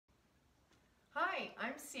Hi,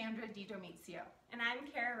 I'm Sandra DiDomizio. And I'm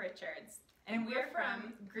Cara Richards. And we're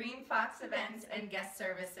from Green Fox Events and Guest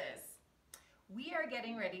Services. We are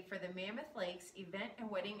getting ready for the Mammoth Lakes Event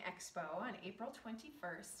and Wedding Expo on April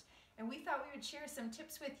 21st, and we thought we would share some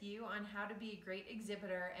tips with you on how to be a great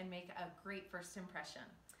exhibitor and make a great first impression.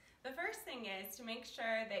 The first thing is to make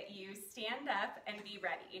sure that you stand up and be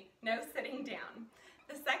ready. No sitting down.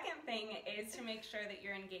 The second thing is to make sure that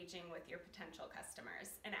you're engaging with your potential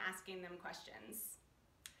customers and asking them questions.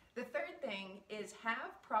 The third thing is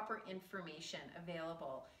have proper information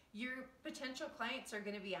available. Your potential clients are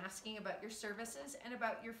going to be asking about your services and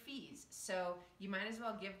about your fees, so you might as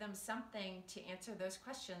well give them something to answer those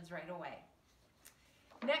questions right away.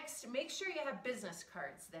 Next, make sure you have business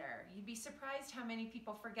cards there. You'd be surprised how many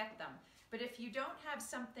people forget them. But if you don't have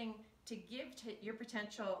something to give to your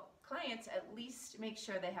potential clients, at least make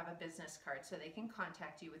sure they have a business card so they can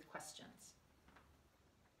contact you with questions.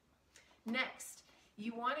 Next,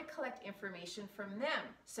 you want to collect information from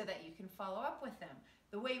them so that you can follow up with them.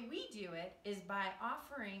 The way we do it is by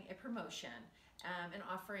offering a promotion and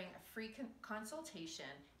offering a free consultation.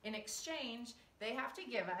 In exchange, they have to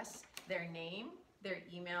give us their name, their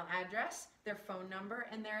email address, their phone number,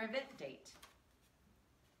 and their event date.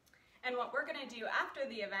 And what we're going to do after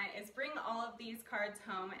the event is bring all of these cards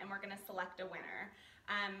home and we're going to select a winner.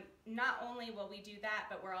 Not only will we do that,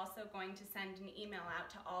 but we're also going to send an email out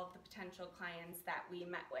to all of the potential clients that we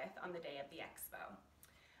met with on the day of the expo.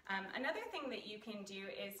 Another thing that you can do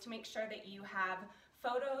is to make sure that you have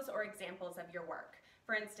photos or examples of your work.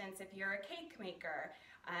 For instance, if you're a cake maker,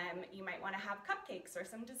 you might want to have cupcakes or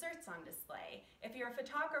some desserts on display. If you're a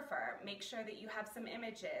photographer, make sure that you have some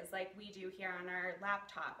images like we do here on our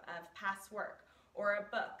laptop of past work, or a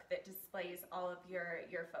book that displays all of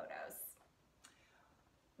your photos.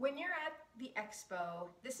 When you're at the expo,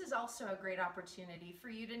 this is also a great opportunity for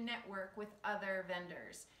you to network with other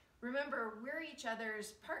vendors. Remember, we're each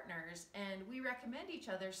other's partners and we recommend each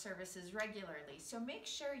other's services regularly, so make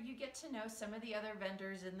sure you get to know some of the other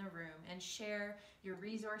vendors in the room and share your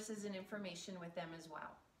resources and information with them as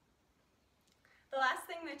well. The last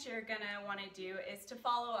thing that you're going to want to do is to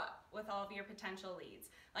follow up with all of your potential leads.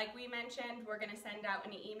 Like we mentioned, we're going to send out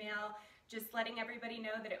an email just letting everybody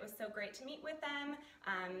know that it was so great to meet with them,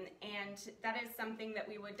 and that is something that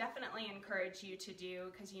we would definitely encourage you to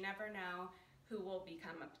do because you never know who will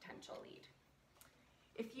become a potential lead.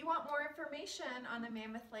 If you want more information on the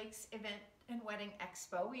Mammoth Lakes Event and Wedding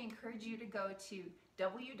Expo, we encourage you to go to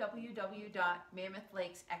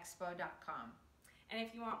www.mammothLakesExpo.com. And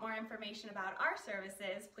if you want more information about our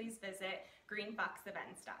services, please visit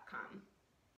greenfoxevents.com.